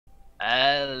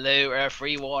Hello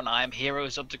everyone, I'm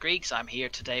Heroes of the Greeks. I'm here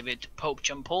today with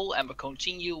PopeJohnPaul and we'll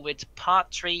continue with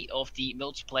part 3 of the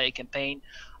multiplayer campaign.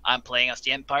 I'm playing as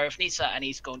the Empire of Nisa and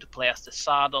he's going to play as the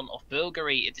Tsardom of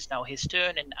Bulgaria. It is now his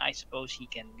turn and I suppose he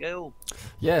can go.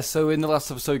 Yeah, so in the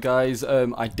last episode, guys,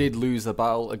 I did lose the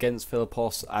battle against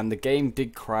Philippos and the game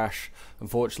did crash,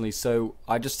 unfortunately, so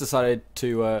I just decided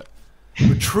to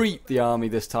retreat the army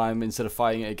this time instead of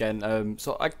fighting it again.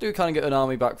 So I do kind of get an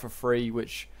army back for free,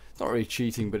 which is not really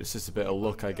cheating, but it's just a bit of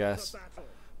luck, I guess.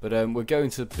 But we're going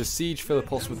to besiege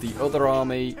Philippos with the other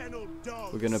army.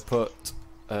 We're going to put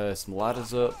some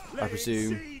ladders up, I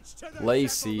presume, lay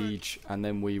siege, and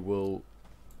then we will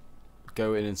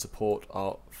go in and support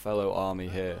our fellow army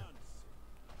here.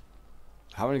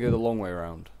 How am I going to go the long way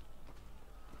around?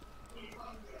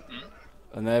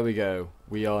 And there we go.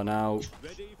 We are now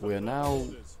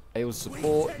able to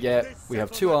support. Yeah, we have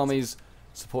two armies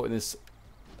supporting this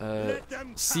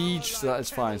siege, so that is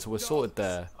fine. So we're sorted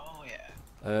there. Oh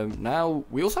yeah. Now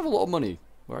we also have a lot of money.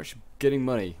 We're actually getting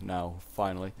money now,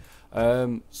 finally.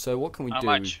 So what can we do? How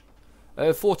much?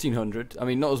 1400. I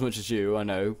mean, not as much as you, I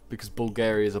know, because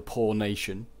Bulgaria is a poor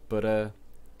nation. But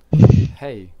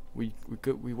hey, we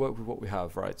work with what we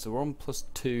have, right? So we're on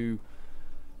 +2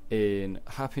 in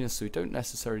happiness, so we don't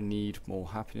necessarily need more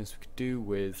happiness. We could do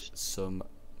with some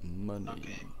money.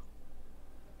 Okay.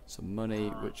 Some money,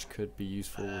 which could be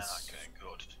useful. Okay,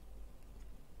 good.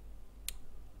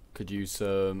 Could use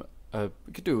some.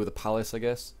 We could do it with a palace, I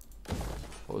guess.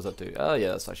 What does that do? Oh yeah,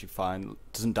 that's actually fine.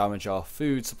 Doesn't damage our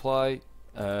food supply,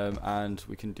 and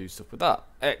we can do stuff with that.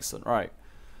 Excellent, right?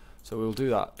 So we'll do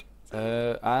that.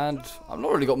 And I've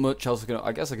not really got much else.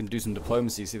 I guess I can do some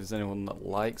diplomacy, see if there's anyone that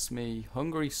likes me.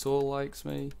 Hungary sort of likes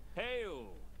me,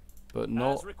 but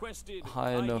not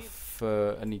high enough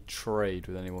for any trade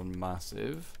with anyone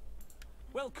massive.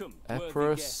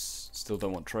 Epirus still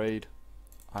don't want trade.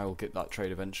 I will get that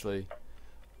trade eventually.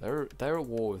 They're at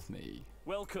war with me.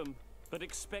 Welcome, but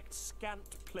expect scant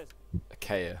pleasure.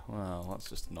 Achaia. Well, that's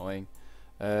just annoying.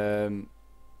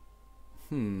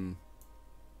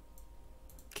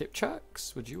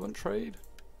 Kipchaks, would you want trade?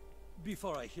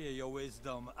 Before I hear your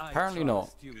wisdom, Apparently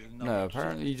not. No,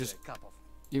 apparently you just,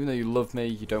 even though you love me,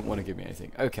 you don't want to give me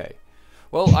anything. Okay.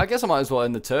 Well, I guess I might as well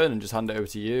end the turn and just hand it over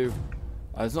to you.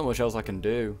 There's not much else I can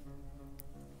do.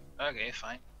 Okay,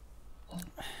 fine.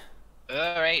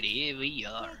 Alrighty, here we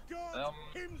are.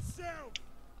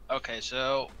 Okay,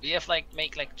 so we have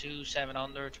make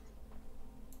 700.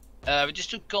 We just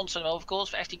took constant of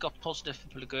course. We actually got positive for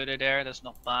Bulgaria there. That's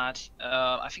not bad.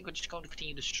 I think we're just going to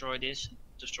continue to destroy this,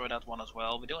 destroy that one as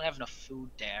well. We don't have enough food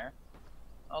there.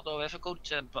 Although if I go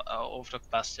to overlook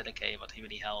Basilica, what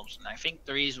really helps. And I think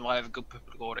the reason why I have a good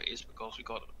public order is because we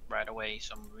got right away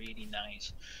some really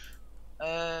nice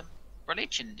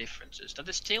religion differences. That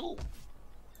is still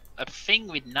a thing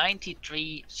with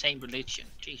 93 same religion.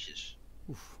 Jesus.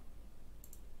 Oof.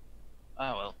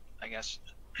 Oh well, I guess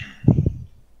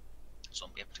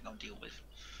something we have to go deal with.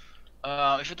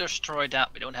 If we destroy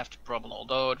that, we don't have the problem.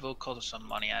 Although it will cost us some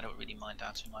money, I don't really mind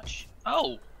that too much.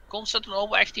 Oh,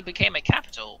 Constantinople actually became a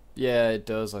capital. Yeah, it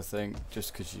does. I think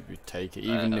just because you would take it,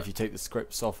 even if you take the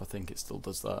scripts off, I think it still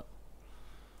does that.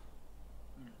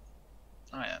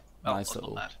 Oh yeah. Oh, nice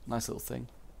little thing.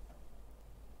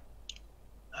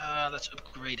 Let's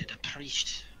upgrade it, a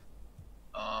priest.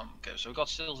 Okay, so we got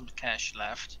still some cash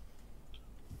left.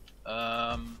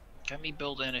 Can we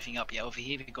build anything up? Yeah, over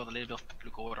here we got a little bit of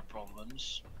public order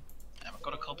problems. And we've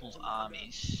got a couple of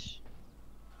armies.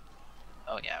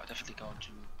 Oh yeah, we're definitely going to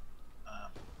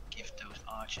give those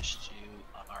archers to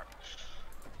our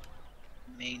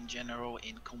main general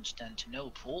in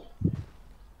Constantinople.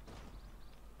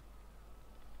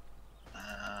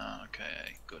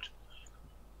 Okay, good.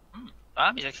 The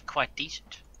army is actually quite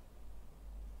decent.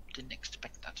 Didn't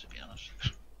expect that, to be honest.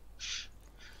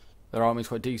 Their army's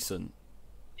quite decent.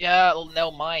 Yeah, well,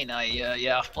 no, mine.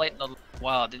 I've played not a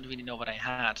while. I didn't really know what I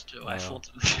had. So I thought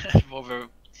over.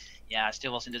 Yeah, I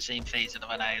still was in the same phase that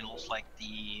when I lost like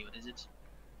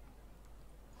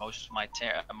most of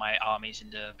my armies in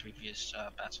the previous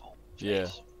battle phase. Yeah.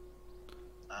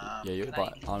 Yeah, your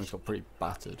army's got pretty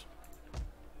battered.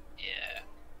 Yeah.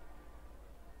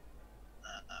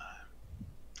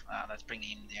 Let's bring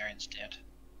him there instead.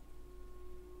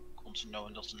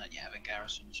 Constantinople doesn't let you have a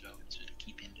garrison, so let's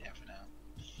keep him there for now.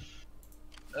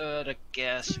 I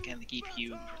guess I can keep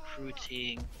you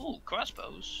recruiting. Ooh,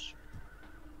 crossbows.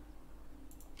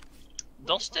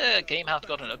 Does the game have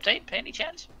got an update by any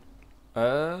chance?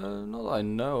 Not that I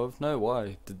know of. No,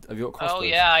 why? Have you got crossbows? Oh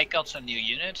yeah, I got some new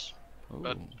units. Ooh.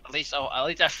 But at least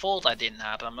I thought I didn't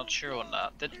have. I'm not sure on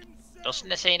that. Doesn't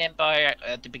the same empire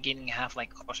at the beginning have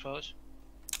like crossbows?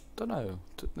 Don't know.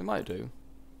 They might do.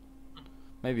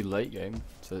 Maybe late game,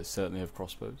 so they certainly have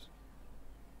crossbows.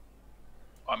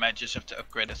 Or I might just have to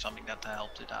upgrade or something that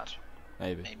helped with that.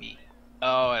 Maybe. Maybe.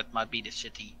 Oh, it might be the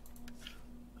city.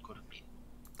 Could it be?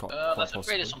 Quite Let's possibly.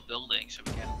 upgrade some buildings so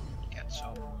we can get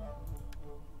some.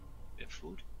 We have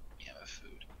food? Yeah, we have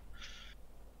food.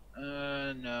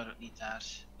 No, don't need that.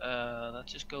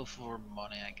 Let's just go for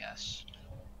money, I guess.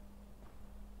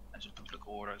 And some public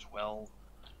order as well.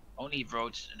 Only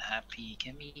roads and happy.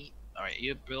 Can we? Alright,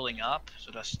 you're building up,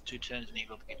 so that's 2 turns and you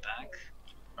will be back.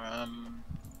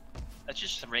 Let's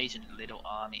just raise a little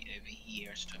army over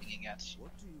here so we can get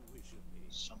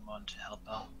someone to help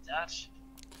out with that.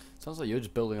 Sounds like you're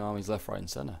just building armies left, right, and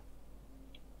center.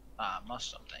 Must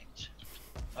some things.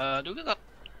 Do we got?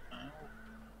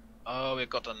 Oh, we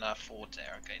got enough fort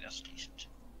there. Okay, that's decent.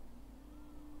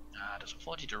 There's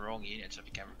unfortunately the wrong units that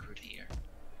we can recruit here.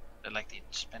 They're like the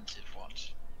expensive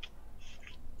ones.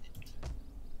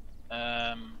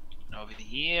 Over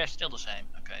here, still the same.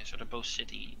 Okay, so they're both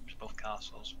cities, both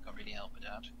castles. Can't really help with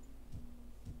that.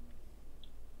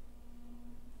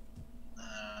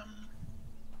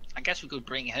 I guess we could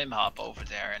bring him up over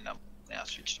there and yeah,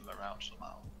 switch them around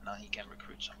somehow. Now he can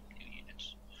recruit some new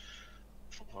units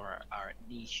for our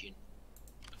nation.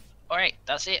 Alright,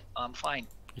 that's it. I'm fine.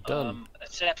 You're done.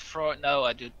 Except for no,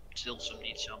 I do still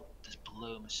need some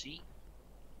diplomacy.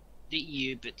 The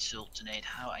EU bit Sultanate,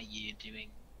 how are you doing?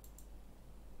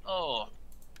 Oh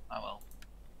well.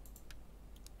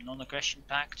 Non-aggression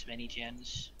pact, many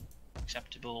gens.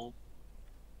 Acceptable.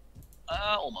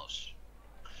 Almost.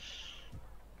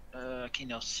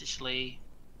 King of Sicily.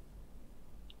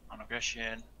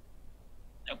 Non-aggression.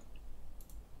 Nope.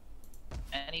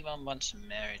 Anyone wants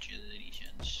marriage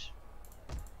allegiance?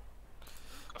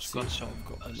 See if I've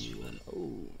got anyone.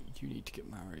 Oh, you need to get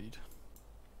married.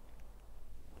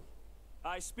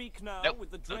 I speak now Nope,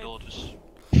 with the no dread. daughters.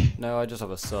 No, I just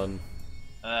have a son.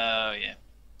 Oh yeah.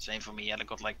 Same for me. I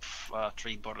got like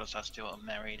 3 brothers that still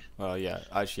unmarried. Well, yeah,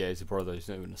 actually, yeah, he's a brother. He's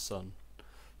not even a son.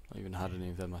 Not even had any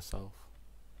of them myself.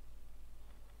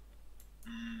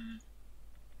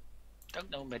 Don't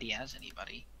know but he has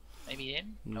anybody. Maybe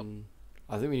him? Nope.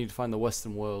 I think we need to find the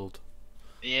Western world.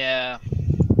 Yeah.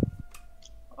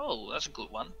 Oh, that's a good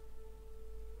one.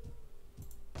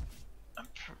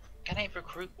 Can I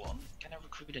recruit one? Can I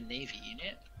recruit a navy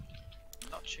unit?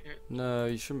 Not sure. No,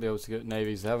 you shouldn't be able to get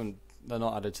navies. They're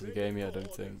not added to the game yet, I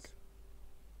don't think.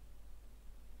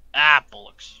 Ah,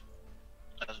 bollocks.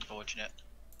 That's unfortunate.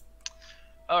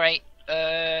 Alright,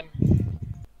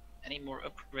 any more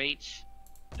upgrades?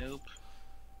 Nope.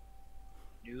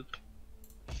 Nope.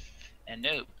 And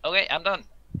nope. Okay, I'm done.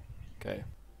 Okay.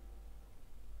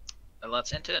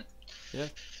 Let's enter. Yeah.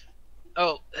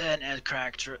 Oh, and add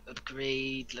character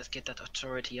upgrade. Let's get that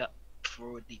authority up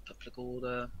for the public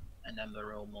order. And then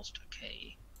we're almost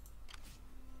okay.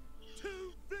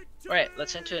 Alright,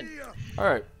 let's enter.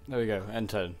 Alright, there we go. End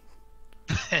turn.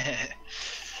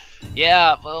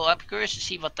 Yeah, well, I'm curious to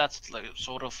see what that's like,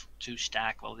 sort of to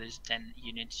stack. Well, there's 10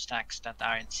 unit stacks that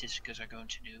our Sisicus are going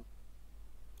to do.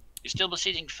 You're still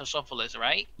besieging Persepolis,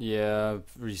 right? Yeah,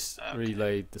 I've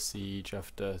relayed the siege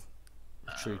after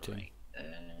retreating. Right.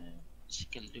 Let's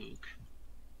take a look.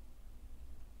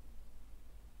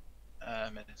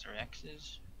 Military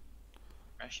axes.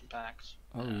 Ration packs.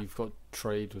 Oh, you've got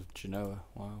trade with Genoa.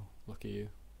 Wow, lucky you.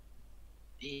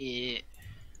 Yeah.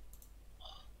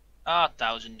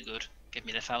 1,000, good. Give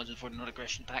me the 1,000 for the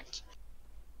non-aggression pact.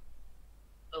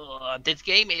 This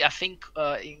game, I think,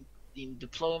 in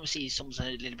diplomacy, is sometimes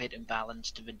a little bit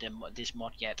imbalanced with this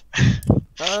mod yet.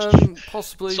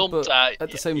 Possibly, but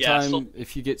at the same time,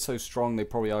 if you get so strong, they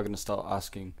probably are going to start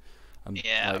asking, that's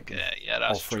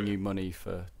offering true. you money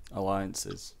for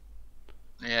alliances.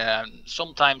 Yeah,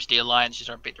 sometimes the alliances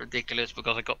are a bit ridiculous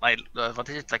because I got my what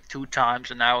is it, like 2 times,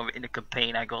 and now in the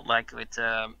campaign I got like with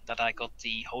that I got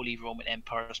the Holy Roman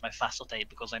Empire as my vassaldate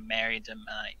because I married them,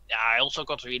 and I also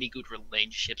got really good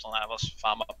relationships and I was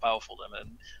far more powerful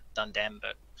than them,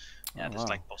 but yeah, it's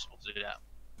like possible to do that.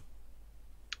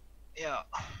 Yeah.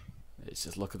 It's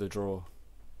just luck of the draw.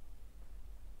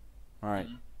 Alright,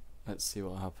 let's see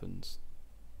what happens.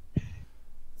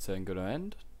 Turn going to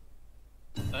end.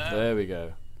 There we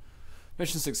go.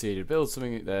 Mission succeeded. Build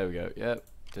something. There we go. Yep,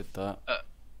 did that.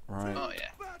 Right. Oh yeah.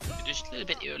 You're just a little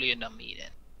bit earlier than me then.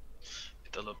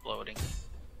 With the uploading.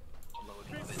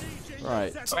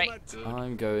 Right. Right. Good.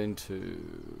 I'm going to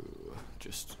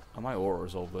just. I might auto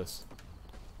resolve this.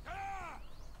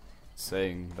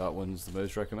 Saying that one's the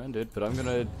most recommended, but I'm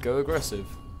gonna go aggressive.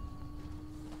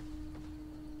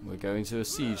 We're going to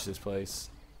siege this place.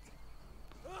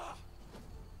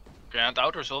 Ground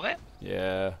out or something?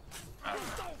 Yeah.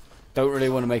 Don't really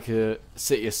want to make a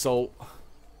city assault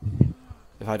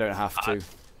if I don't have to.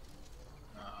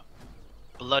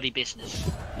 Bloody business.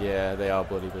 Yeah, they are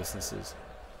bloody businesses.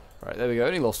 Right, there we go.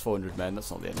 Only lost 400 men.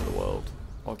 That's not the end of the world.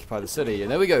 Occupy the city.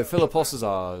 And there we go. Philippos is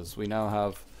ours. We now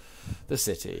have the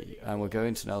city. And we're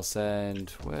going to now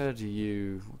send... What can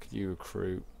you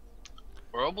recruit?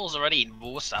 We're almost already in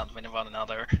war stand with one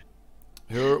another.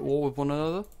 Who are at war with one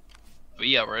another?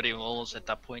 We are already almost at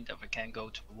that point that we can go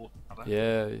to war.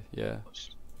 Yeah, yeah.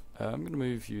 I'm going to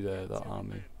move you there, that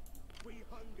army.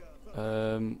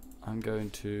 I'm going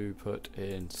to put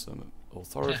in some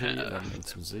authority and in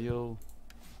some zeal.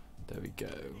 There we go.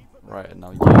 Right, and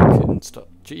now you can stop.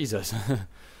 Jesus.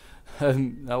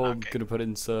 Now I'm going to put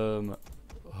in some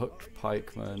hooked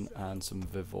pikemen and some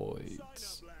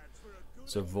vivoids.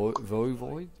 So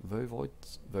voivods?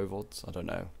 I don't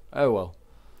know. Oh well,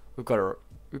 we've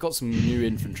got some new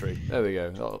infantry. There we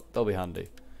go. That'll be handy.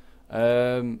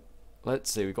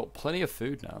 Let's see. We've got plenty of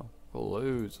food now. Got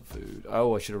loads of food.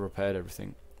 Oh, I should have repaired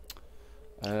everything.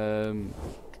 Can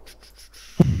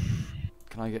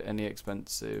I get any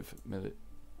expensive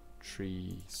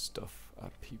military stuff out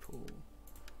of people?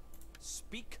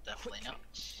 Speak. Definitely not.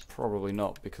 Probably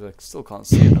not, because I still can't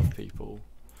see enough people.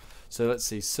 So let's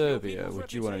see, Serbia,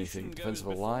 would you want anything? Defensive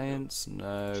alliance?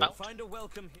 No.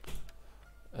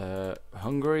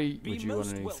 Hungary, would you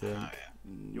want anything?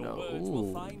 No.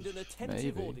 Ooh,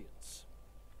 maybe.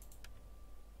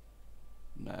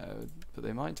 No, but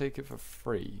they might take it for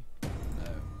free. No.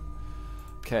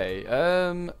 Okay,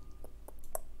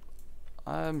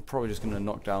 I'm probably just going to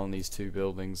knock down these two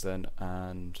buildings then,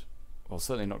 and... Well,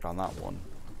 certainly knock down that one.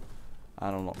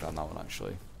 And I'll knock down that one,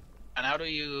 actually. And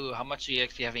how much do you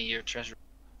actually have in your treasury?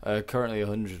 Currently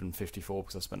 154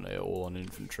 because I spent it all on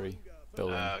infantry,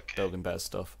 building better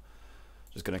stuff.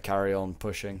 Just going to carry on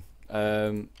pushing.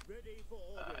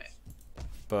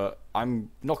 But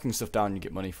I'm knocking stuff down you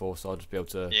get money for, so I'll just be able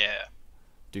to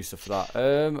do stuff for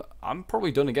that. I'm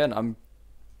probably done again. I'm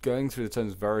going through the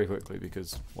turns very quickly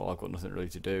because, well, I've got nothing really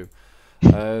to do.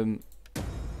 And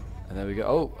there we go.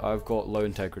 Oh, I've got low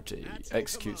integrity.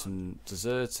 Execute some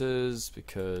deserters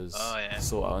because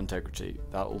sort out integrity.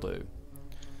 That'll do.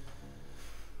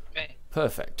 Okay.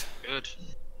 Perfect. Good.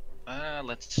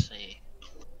 Let's see.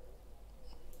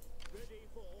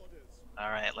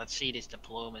 Alright, let's see this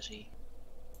diplomacy.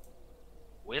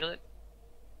 Will it?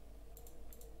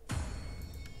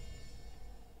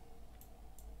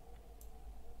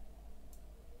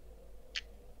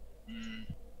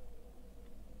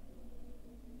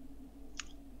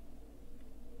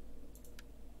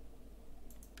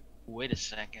 Wait a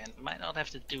second. Might not have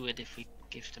to do it if we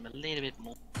give them a little bit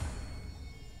more.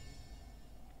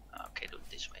 Okay, do it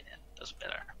this way then. That's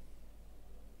better.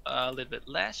 A little bit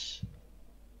less.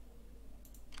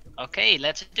 Okay,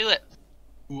 let's do it.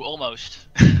 Ooh, almost.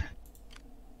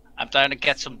 I'm trying to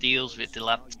get some deals with the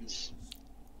Latins.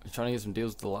 You're trying to get some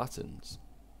deals with the Latins?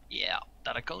 Yeah,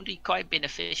 that are going to be quite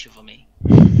beneficial for me.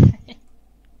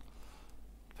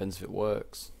 Depends if it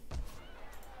works.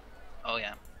 Oh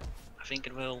yeah, I think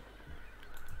it will.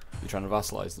 You're trying to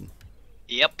vassalize them?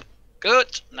 Yep.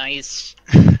 Good. Nice.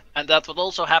 And that what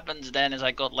also happens then is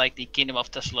I got like the Kingdom of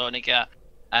Thessalonica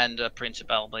and the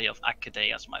Principality of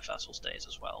Acadea as my vassal states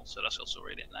as well. So that's also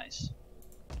really nice.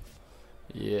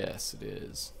 Yes, it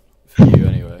is. For you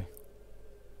anyway.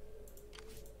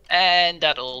 And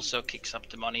that also kicks up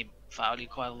the money value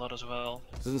quite a lot as well.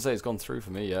 It doesn't say it's gone through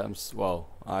for me yet. Well,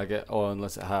 I get... Oh,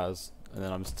 unless it has. And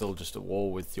then I'm still just at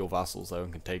war with your vassals though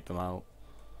and can take them out.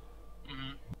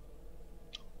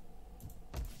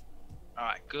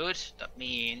 Alright, good. That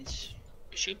means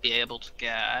we should be able to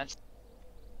get...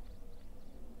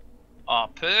 Oh,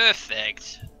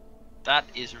 perfect! That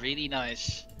is really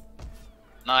nice.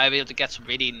 Now I'll be able to get some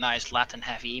really nice Latin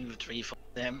heavy infantry for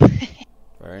them.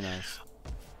 Very nice.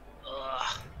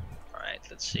 Alright,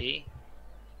 let's see.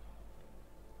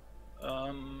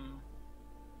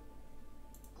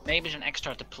 Maybe some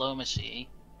extra diplomacy,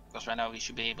 because right now we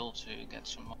should be able to get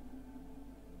some more.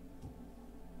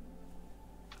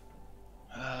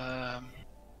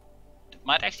 It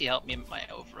might actually help me in my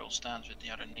overall stance with the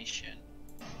other nation.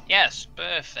 Yes,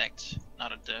 perfect.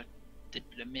 Not a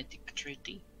diplomatic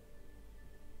treaty.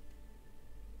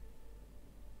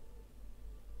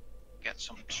 Get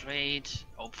some trade,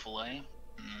 hopefully.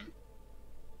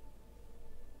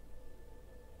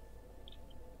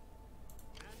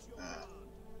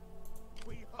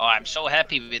 Oh, I'm so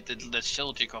happy with the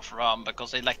Seljuk of Ram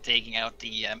because they like taking out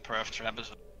the Emperor of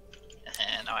Trebizond.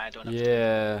 No, I don't have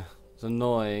to. It's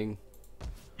annoying.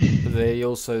 But they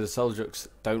also, the Seljuks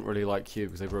don't really like you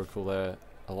because they broke all their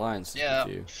alliances Yeah.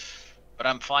 with you. But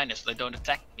I'm fine as they don't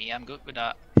attack me. I'm good with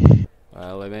that.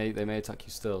 Well, they may attack you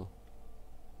still.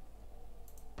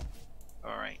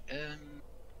 All right.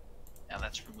 Now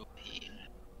let's remove heal.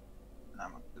 Now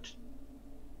I'm good.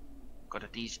 Got a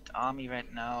decent army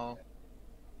right now.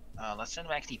 Let's send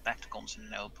them actually back to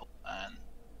Constantinople and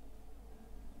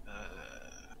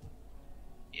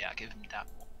yeah, give him that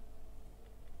one.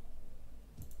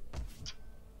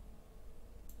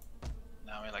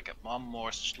 Now we like got one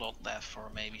more slot left for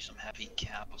maybe some heavy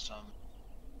cap or something.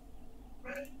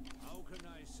 How can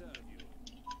I serve you?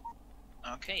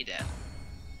 Okay then.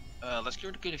 Let's get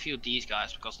rid of a few of these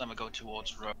guys because then we go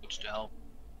towards roads to help.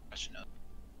 You know,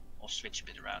 I'll switch a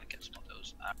bit around and get some of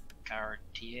those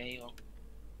Cartier or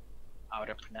how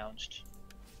they're pronounced.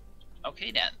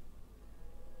 Okay then.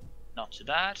 Not too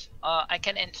bad. I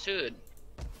can end soon.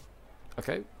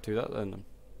 Okay, do that then.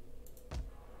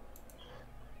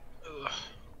 Ugh.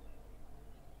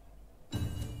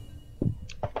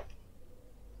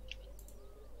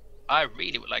 I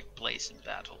really would like to play some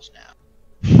battles now.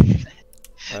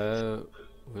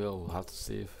 We'll have to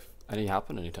see if any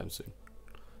happen anytime soon.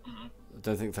 I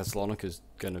don't think Thessalonica's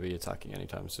going to be attacking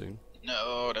anytime soon.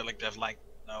 No, they have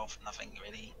nothing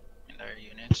really in their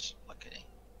units. Luckily.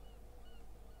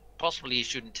 Possibly you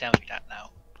shouldn't tell me that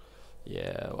now.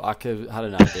 Yeah, well, had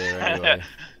an idea anyway.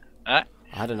 Huh?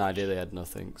 I had an idea they had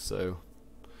nothing, so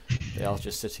they are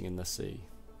just sitting in the sea.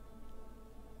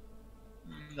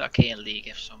 The Achaean League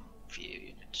have some few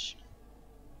units.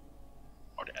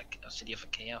 Or the city of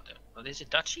Achaea out there. What is it,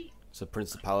 Duchy? It's a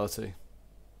principality,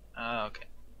 Ah, okay.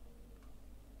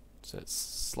 so it's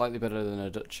slightly better than a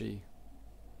duchy,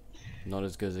 not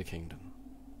as good as a kingdom.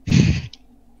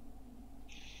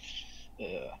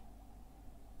 Yeah.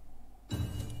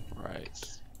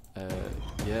 Right.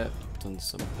 Yeah, done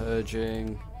some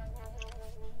purging.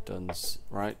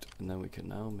 Right, and then we can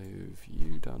now move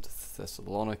you down to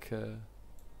Thessalonica.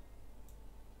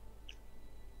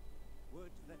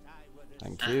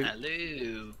 Thank you.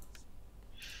 Hello.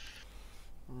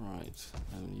 Right,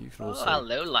 and you can Oh, also.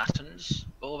 hello, Latins.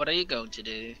 Oh, what are you going to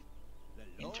do?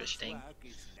 Interesting.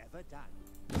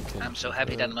 I'm so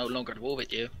happy that I'm no longer at war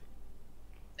with you.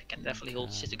 I can definitely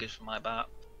hold citizens for my back.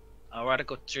 I'd rather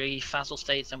go 3 vassal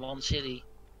states than 1 city.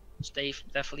 It's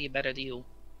definitely a better deal.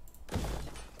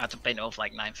 I had to pay off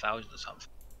like 9,000 or something.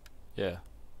 Yeah.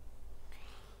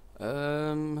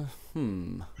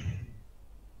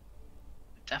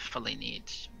 Definitely need.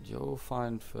 You're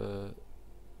fine for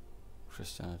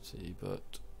Christianity,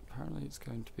 but apparently it's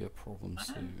going to be a problem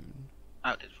soon.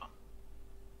 Oh, this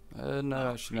one.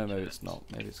 No, actually, no, maybe it's not.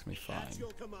 Maybe it's going to be fine.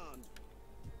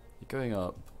 You're going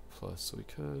up, plus so we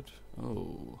could.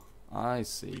 Oh, I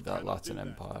see that Latin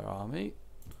Empire army.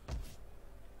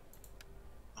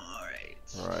 Alright.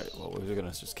 Right, well, we're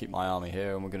going to just keep my army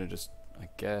here, and we're going to just, I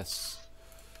guess,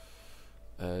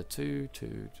 two.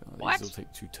 What? These will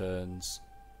take 2 turns.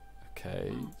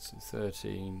 Okay, so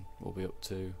 13 we'll be up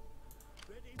to.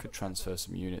 Could transfer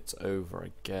some units over,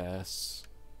 I guess.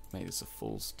 Make this a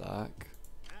full stack.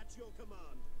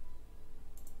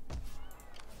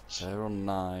 They're on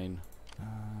 9.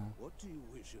 What do you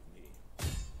wish of me?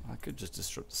 I could just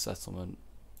disrupt the settlement.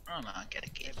 Oh no, get a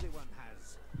kid. Everyone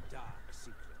has dark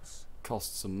secrets.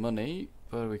 Cost some money,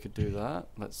 but we could do that.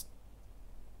 Let's.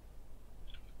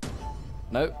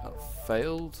 No, that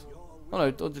failed. Oh no,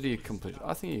 or did he accomplish?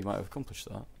 I think he might have accomplished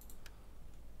that.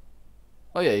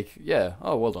 Oh yeah, yeah.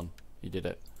 Oh, well done. He did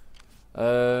it.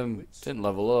 Didn't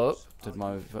level up. Did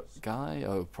my guy?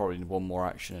 Oh, probably one more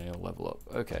action and he'll level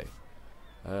up. Okay.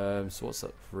 So what's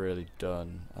that really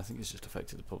done? I think it's just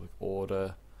affected the public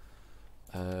order.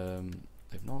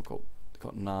 They've not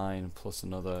got 9 plus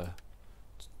another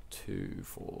 2,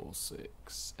 4,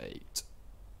 6, 8,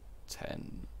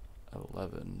 10,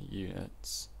 11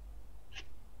 units.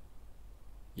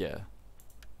 Yeah,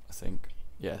 I think.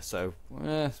 Yeah, so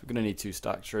we're going to need 2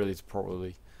 stacks really to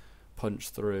probably punch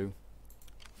through.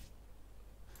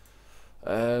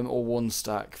 Or 1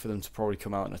 stack for them to probably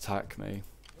come out and attack me.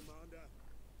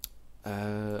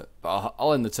 But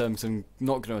I'll end the turn because I'm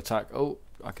not going to attack. Oh,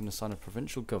 I can assign a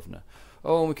provincial governor.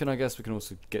 Oh, and I guess we can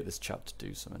also get this chap to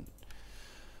do something.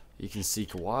 You can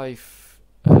seek a wife,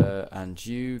 and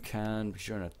you can, because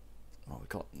you're in a. Well, we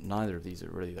got neither of these are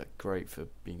really that great for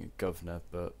being a governor,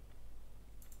 but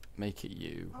make it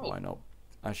you. Oh. Why not?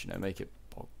 Actually, no, make it.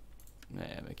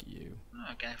 Yeah, make it you. Oh,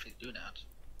 I can actually do that.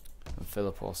 And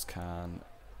Philippos can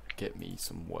get me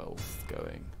some wealth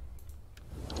going.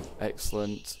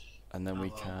 Excellent. And then we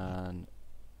can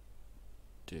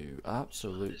do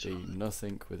absolutely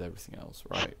nothing with everything else,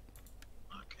 right?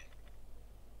 Okay.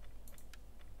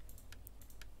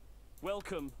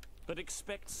 Welcome, but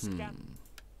expect scat.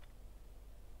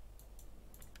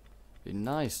 Be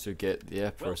nice to get the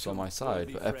Epirus on Welcome, my side,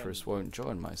 worthy but friend. Epirus won't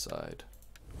join my side.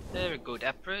 Very good,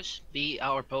 Empress. Be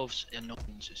our both's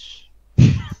annoyances.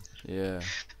 Yeah.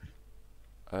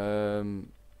 Right,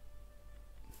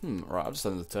 I'll just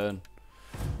end the turn.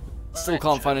 Still Alright,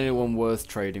 can't find sure. anyone worth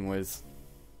trading with.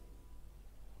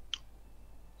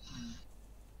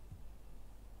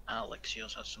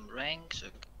 Alexios has some ranks.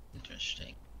 Okay,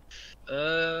 interesting.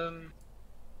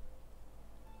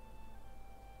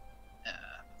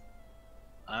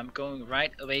 I'm going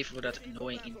right away for that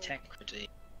annoying integrity.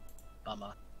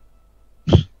 Bummer.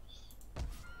 Okay,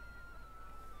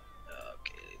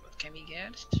 what can we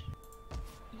get?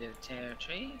 The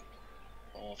territory.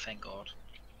 Oh, thank God.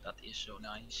 That is so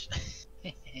nice.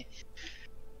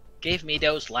 Give me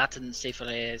those Latin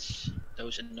ciphers,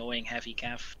 those annoying heavy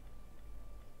calf.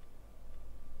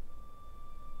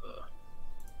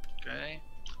 Okay.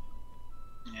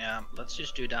 Yeah, let's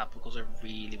just do that because I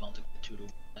really want to get to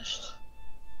the west.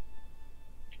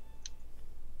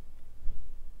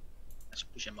 Let's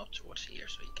push him up towards here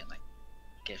so he can like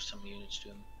give some units to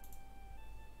him.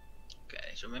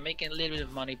 Okay, so we're making a little bit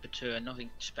of money per turn, nothing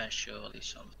special, at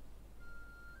least something.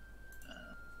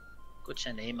 Could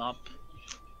send him up.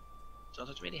 Does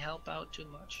it really help out too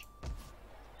much?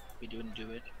 We didn't do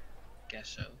it. Guess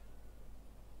so.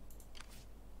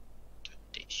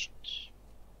 Traditions.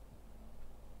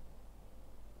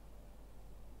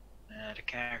 The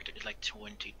character is like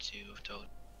 22 of total.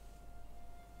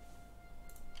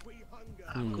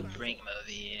 I could bring him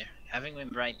over here. Having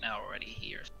him right now already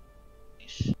here.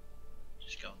 Is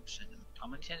just go and send him. How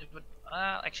many send him? But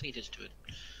actually just do it.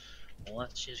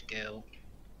 Let's just go.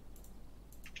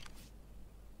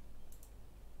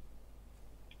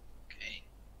 Okay.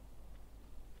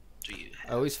 Do you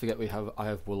I always forget I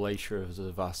have Wallachia as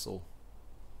a vassal.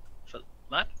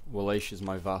 what? Wallachia is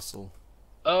my vassal.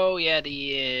 Oh yeah,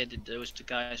 those the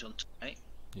guys on top, right?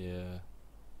 Yeah.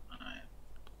 Alright.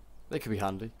 They could be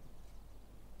handy.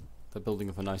 They're building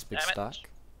up a nice big Damn it. stack.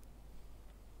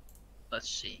 Let's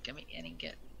see, can we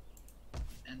get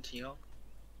Antioch?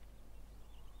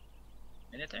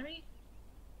 Military?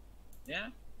 Yeah?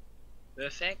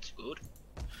 Perfect, good.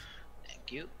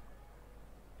 Thank you.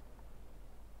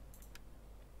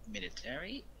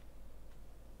 Military?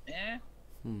 Yeah?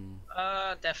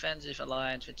 Defensive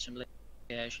alliance with some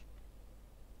cash.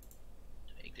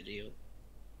 Take the deal.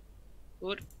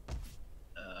 Good.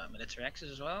 Military access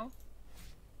as well.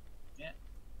 Yeah.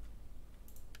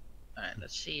 Alright,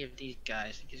 let's see if these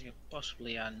guys, because they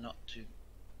possibly are not too.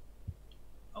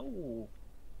 Oh,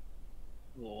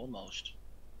 almost.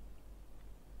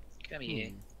 Come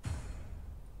here.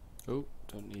 Oh,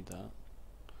 don't need that.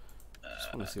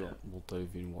 Just want to see what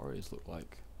Moldovan warriors look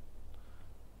like.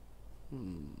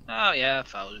 Oh yeah,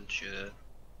 1,000, sure.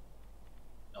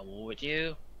 No war with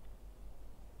you.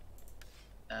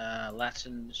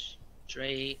 Latins,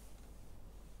 trade.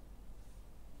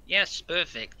 Yes,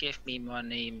 perfect. Give me my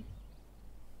name.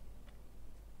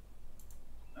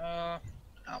 At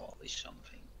least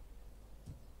something.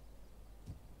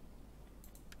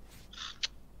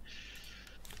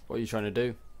 What are you trying to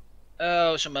do?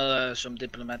 Oh, some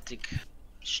diplomatic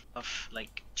stuff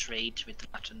like trade with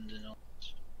Latins and all.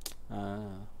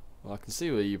 Well, I can see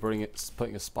where you're putting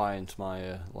a spy into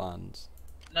my lands.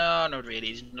 No, not really.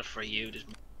 It's not for you. It's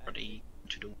more for the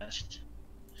to the west.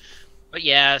 But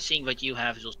yeah, seeing what you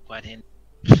have is also quite in.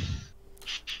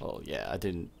 Well, yeah, I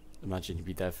didn't imagine he'd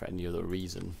be there for any other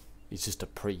reason. He's just a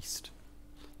priest.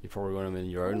 You probably want him in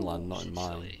your own land, not in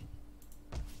mine.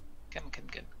 Come.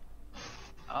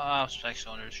 Ah, specs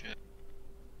ownership.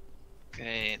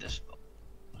 Okay, this.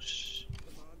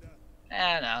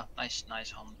 No, nice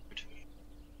 100.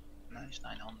 Nice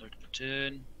 900 per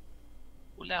turn.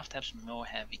 We'll have to have some more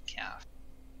heavy calf.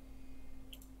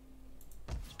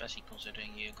 Especially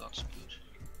considering you got some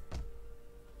good.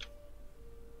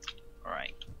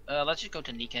 Alright, let's just go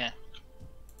to Nika,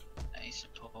 I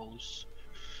suppose.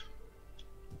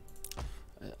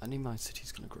 Any of my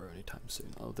city's gonna grow anytime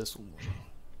soon. Oh, this one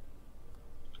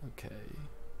will. Okay.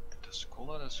 That's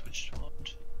cool, that's switched to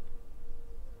what?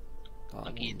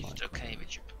 Lucky it's okay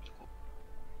with you.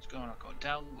 It's going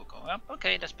down, we're going up.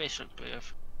 Okay, that's basically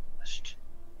perfect.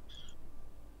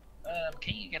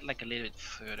 Can you get like a little bit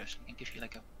further? So I can give you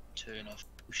like a turn of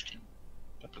boosting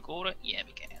public order? Yeah,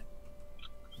 we can.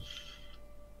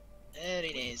 There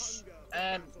it is.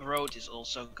 And road is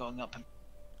also going up.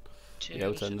 Yeah,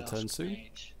 we'll turn the turn soon.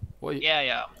 What?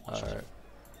 Yeah. Alright.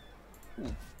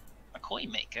 Ooh, a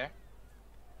coin maker.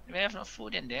 Do we have no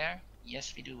food in there?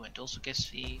 Yes, we do. And also gives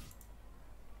the.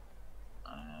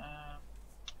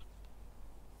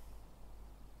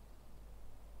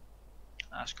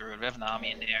 Ah, screw it. We have an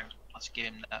army in there. Let's give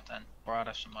him that then. Or out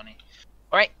of some money.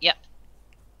 Alright, yeah.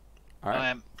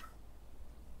 Alright.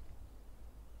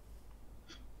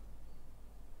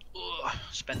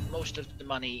 Spent most of the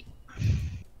money.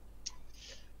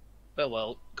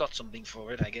 Well, got something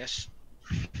for it, I guess.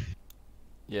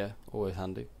 Yeah, always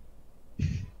handy.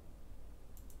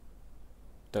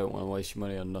 Don't want to waste your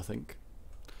money on nothing.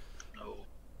 No.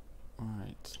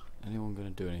 Alright, anyone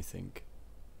going to do anything?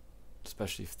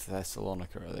 Especially if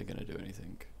Thessalonica, are they going to do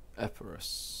anything?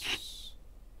 Epirus.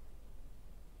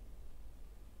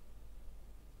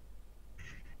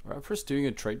 Are Epirus doing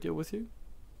a trade deal with you?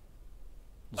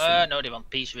 No, they want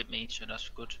peace with me, so that's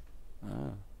good.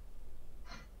 Ah.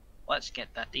 Let's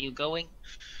get that deal going.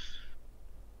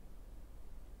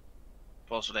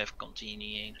 Also, they've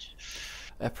continued.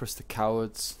 Epirus the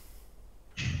cowards.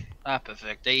 Ah,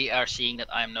 perfect. They are seeing that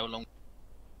I'm no longer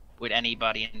with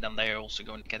anybody, and then they're also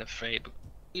going to get afraid. But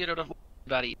you know,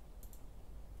 everybody.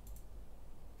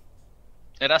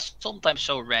 That's sometimes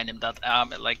so random that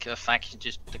like a faction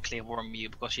just declare war on you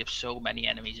because you have so many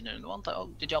enemies and don't want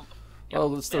to jump. Well,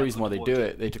 that's the reason why they do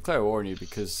it. They declare war on you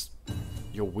because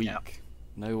you're weak. Yeah.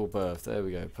 Noble birth. There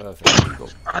we go. Perfect.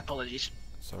 Got... Apologies.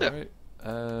 It's alright.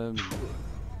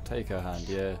 Take her hand.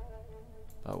 Yeah,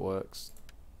 that works.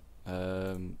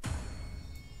 It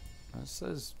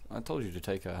says I told you to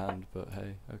take her hand, but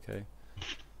hey, okay.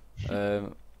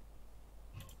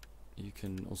 You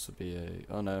can also be a.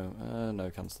 Oh no, no,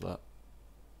 cancel that.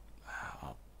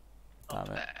 Oh,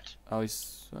 damn it. Oh,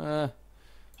 he's.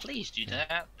 Please do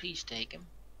that. Please take him.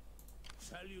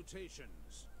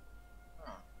 Salutations.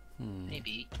 Oh,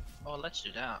 maybe. Oh, let's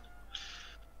do that.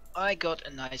 I got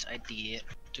a nice idea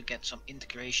to get some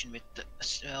integration with the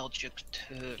Seljuk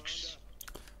Turks.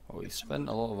 Well, we spent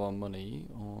a lot of our money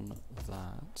on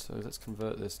that, so let's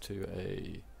convert this to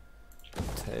a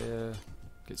Tear,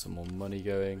 get some more money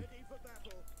going.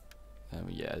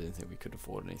 Yeah, I didn't think we could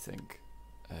afford anything.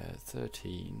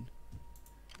 13.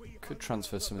 Could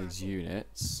transfer some of these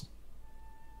units.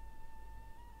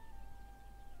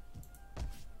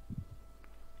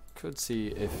 Could see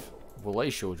if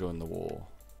Wallachia will join the war.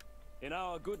 In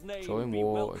our good name, join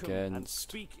war against.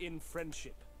 Speak in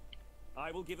friendship.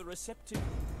 I will give a receptive.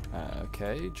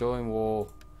 Okay, join war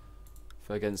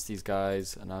against these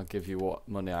guys, and I'll give you what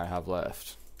money I have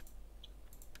left.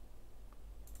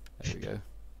 There we go.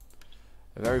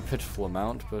 A very pitiful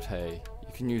amount, but hey,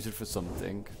 you can use it for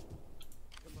something.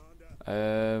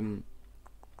 Okay.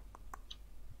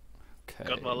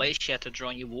 Got Wallachia to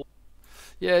join your war.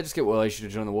 Yeah, just get Wallachia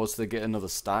to join the war so they get another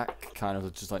stack, kind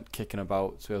of just like kicking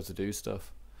about to be able to do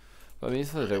stuff. But I mean,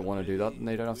 if they don't want to do that, then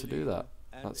they don't have to do that.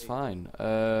 That's fine.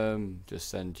 Just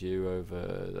send you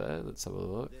over there. Let's have a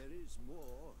look.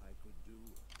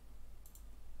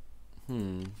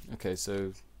 Okay,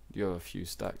 so you have a few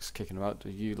stacks kicking about. Are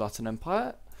you Latin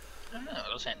Empire? No,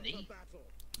 that's handy.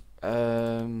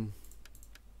 A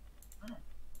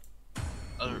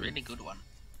really good one.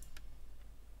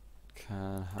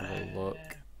 Can have a look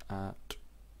at.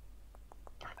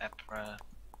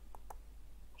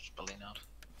 Spelling out.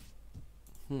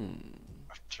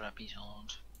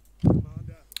 Trapezoid.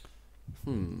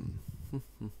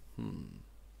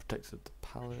 Protected the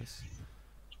palace.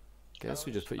 Guess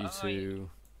we just put you to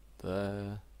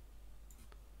there.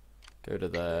 Go to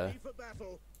there.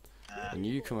 When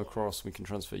you come across, we can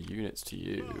transfer units to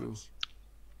you.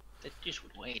 They just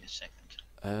would wait a second.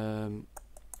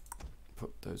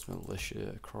 Put those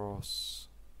militia across,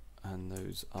 and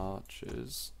those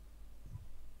archers.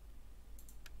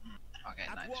 Okay,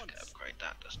 nice. Can upgrade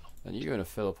that. That's not. And you go into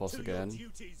Philippos again.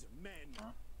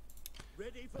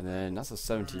 And then that's a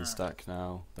 17 stack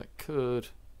now. That could.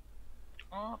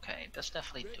 Okay, that's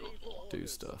definitely doable. Do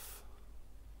stuff.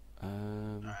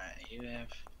 Alright, you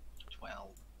have 12.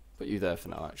 Put you there for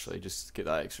now, actually. Just get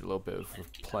that extra little bit of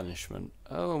replenishment.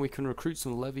 Oh, and we can recruit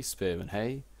some levy spearmen.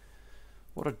 Hey,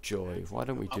 what a joy! Why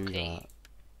don't we do that?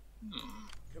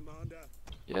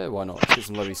 Yeah, why not? Let's get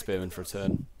some levy spearmen for a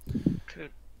turn.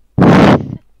 Good.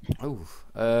 Oh,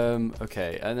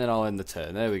 okay, and then I'll end the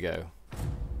turn. There we go.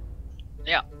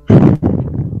 Yeah.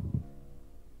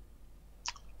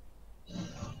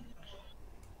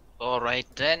 Alright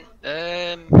then.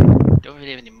 Don't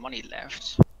really have any money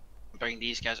left. Bring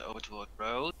these guys over toward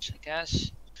roads, I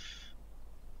guess.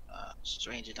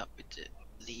 Strange it up with the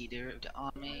leader of the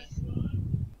army.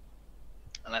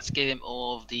 And let's give him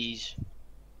all of these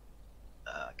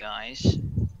guys.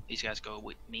 These guys go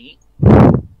with me.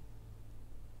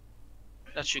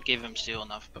 That should give him still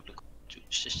enough public to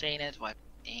sustain it without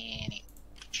any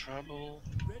trouble.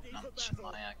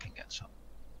 I can get some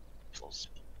full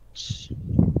spots.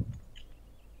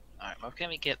 Alright, what can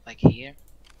we get like here?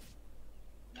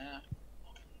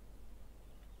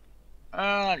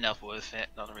 Not worth it.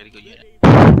 Not a really good unit.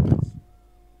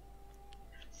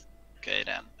 Okay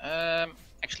then.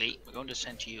 Actually, we're going to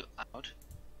send you out.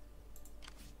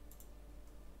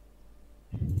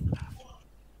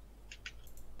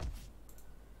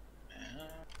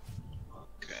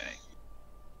 Okay.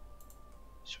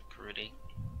 It's recruiting.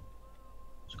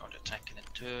 It's going to attack in a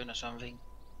turn or something.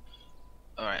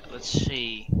 Alright, let's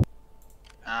see.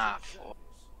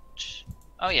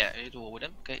 Oh yeah, it will with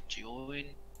them. Okay, join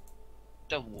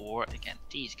the war against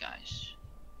these guys.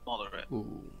 Moderate.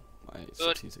 Ooh, my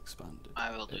Good. city's expanded.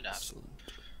 I will do Excellent.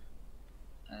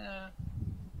 that.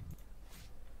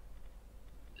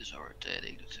 This is our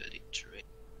 30 to 33.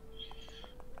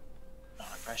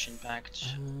 Non-aggression pact.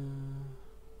 Should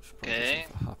probably do Okay.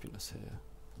 something for happiness here.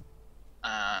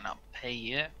 And I'll pay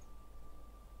you.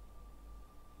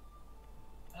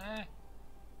 Nah.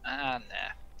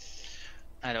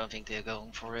 I don't think they're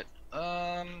going for it.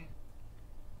 Okay.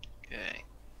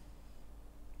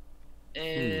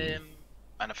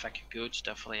 Manufacture goods,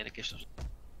 definitely that gives us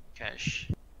cash.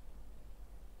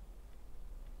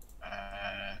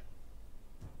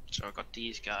 So I got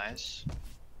these guys.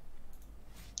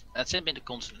 That's it, been to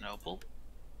Constantinople.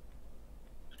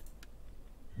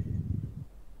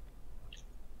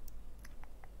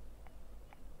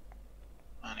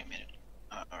 Only a minute.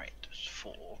 Alright, there's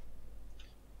 4.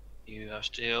 You are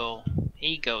still.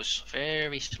 He goes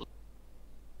very slow.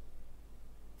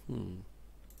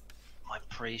 My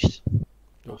priest.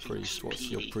 Your priest, what's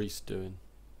your priest doing?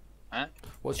 Huh?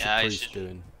 What's Yeah, your he's priest just-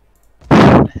 doing?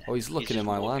 Oh, he's looking just at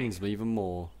my walking. lands even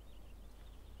more.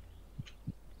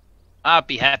 I'd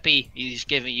be happy. He's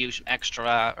giving you some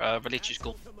extra religious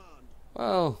gold.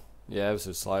 Well, yeah, ever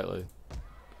so slightly.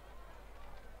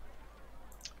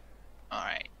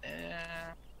 Alright.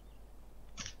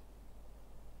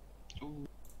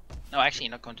 No, actually,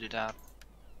 you're not going to do that.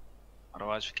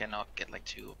 Otherwise, we cannot get like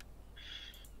 2.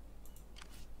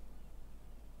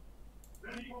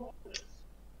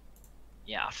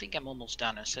 Yeah, I think I'm almost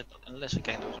done. I said, unless we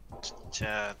can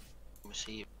let me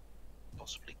see,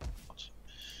 possibly not.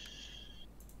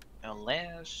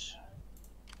 Unless.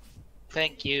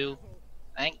 Thank you,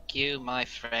 my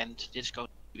friend. This is going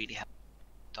to really help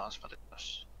us, but it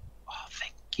does.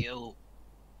 Oh,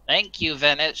 thank you,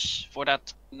 Venice, for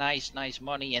that nice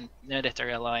money and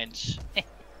military alliance.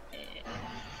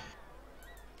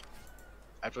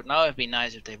 It would now have been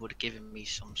nice if they would have given me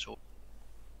some sort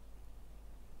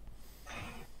of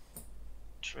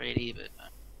treaty, but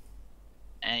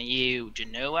and you,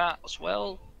 Genoa, as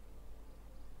well.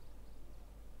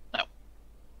 No.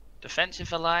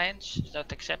 Defensive alliance, is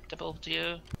that acceptable to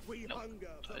you? No.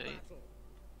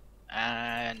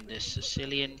 And the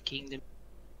Sicilian kingdom.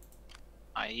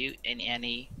 Are you in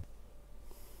any?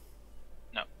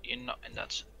 No, you're not in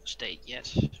that state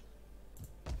yet.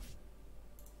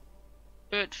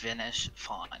 But Venice,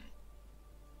 fine.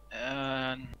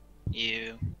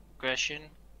 You, aggression.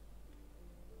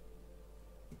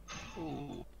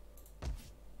 Ooh.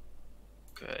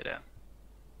 Good.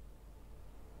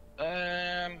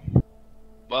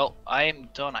 Well, I'm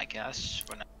done, I guess,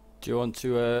 for now. Do you want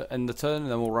to end the turn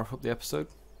and then we'll wrap up the episode?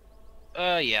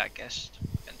 Yeah, I guess we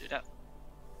can do that.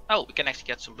 Oh, we can actually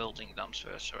get some building done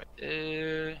first,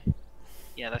 right?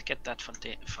 Yeah, let's get that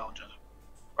fountain.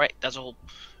 Right, that's all.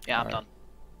 Yeah, I'm done.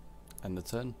 End the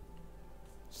turn.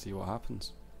 See what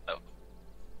happens. Oh,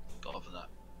 go over that.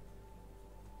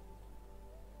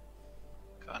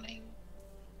 Cunning.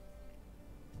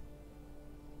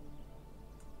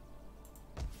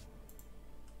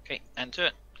 Okay, and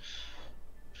turn.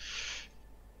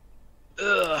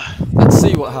 Let's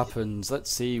see what happens. Let's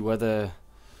see whether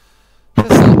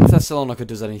Thessalonica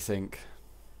does anything.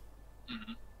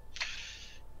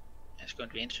 It's going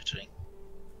to be interesting.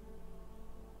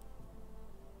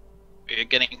 We're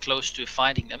getting close to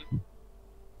finding them.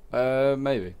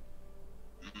 Maybe.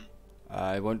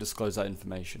 I won't disclose that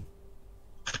information.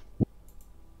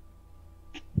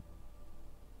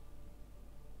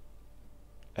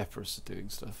 Epirus is doing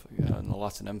stuff again, and the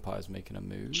Latin Empire is making a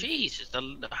move. Jesus,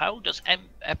 how does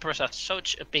Epirus have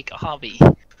such a big army?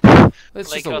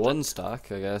 It's Like, just a one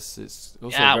stack, I guess. It's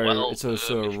also Yeah, very, well, it's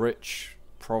also a rich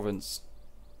province.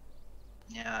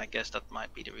 Yeah, I guess that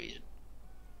might be the reason.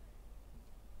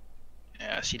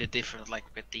 Yeah, I see the difference, like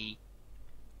with the.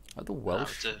 Are the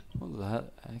Welsh? the- What the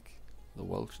heck? The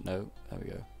Welsh? No, there we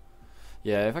go.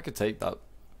 Yeah, if I could take that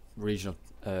region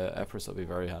of Epirus, that'd be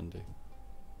very handy.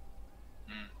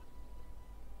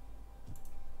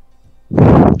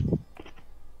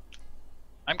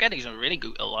 I'm getting some really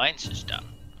good alliances done.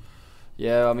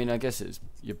 Yeah, I mean, I guess it's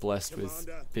you're blessed with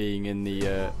being in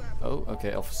the. Oh,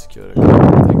 okay, office secured.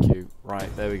 Okay, thank you.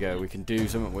 Right, there we go. We can do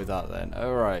something with that then.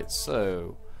 All right,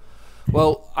 so.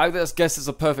 Well, I guess it's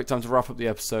a perfect time to wrap up the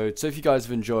episode. So if you guys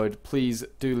have enjoyed, please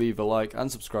do leave a like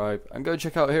and subscribe, and go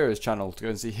check out Hero's channel to go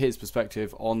and see his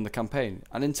perspective on the campaign.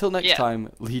 And until next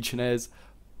time, Legionnaires,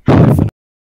 bye for now.